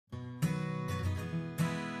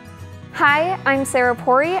Hi, I'm Sara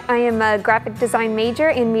Poiry. I am a graphic design major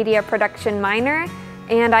and media production minor,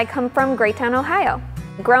 and I come from Greytown, Ohio.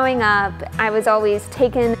 Growing up, I was always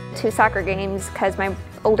taken to soccer games because my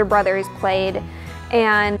older brothers played,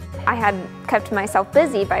 and I had kept myself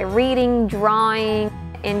busy by reading, drawing,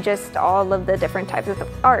 and just all of the different types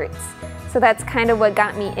of arts. So that's kind of what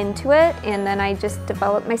got me into it, and then I just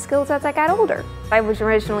developed my skills as I got older. I was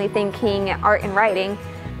originally thinking art and writing,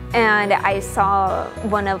 and I saw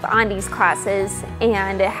one of Andy's classes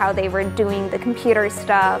and how they were doing the computer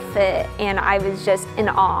stuff, and I was just in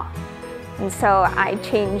awe. And so I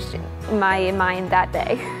changed my mind that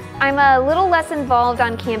day. I'm a little less involved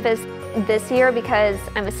on campus this year because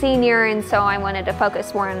I'm a senior, and so I wanted to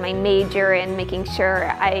focus more on my major and making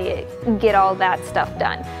sure I get all that stuff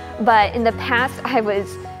done. But in the past, I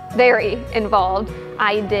was very involved.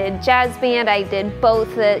 I did jazz band, I did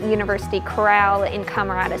both the university chorale and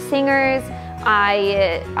camerata singers.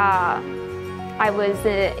 I was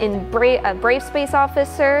a Brave Space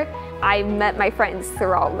officer. I met my friends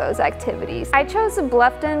through all those activities. I chose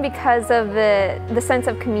Bluffton because of the sense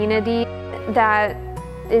of community that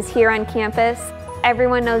is here on campus.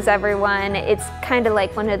 Everyone knows everyone. It's kind of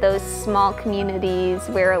like one of those small communities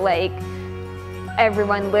where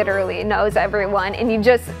everyone literally knows everyone, and you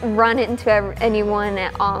just run into anyone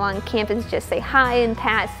on campus, just say hi in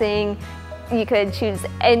passing. You could choose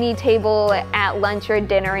any table at lunch or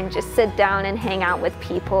dinner and just sit down and hang out with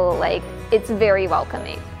people. It's very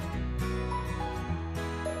welcoming.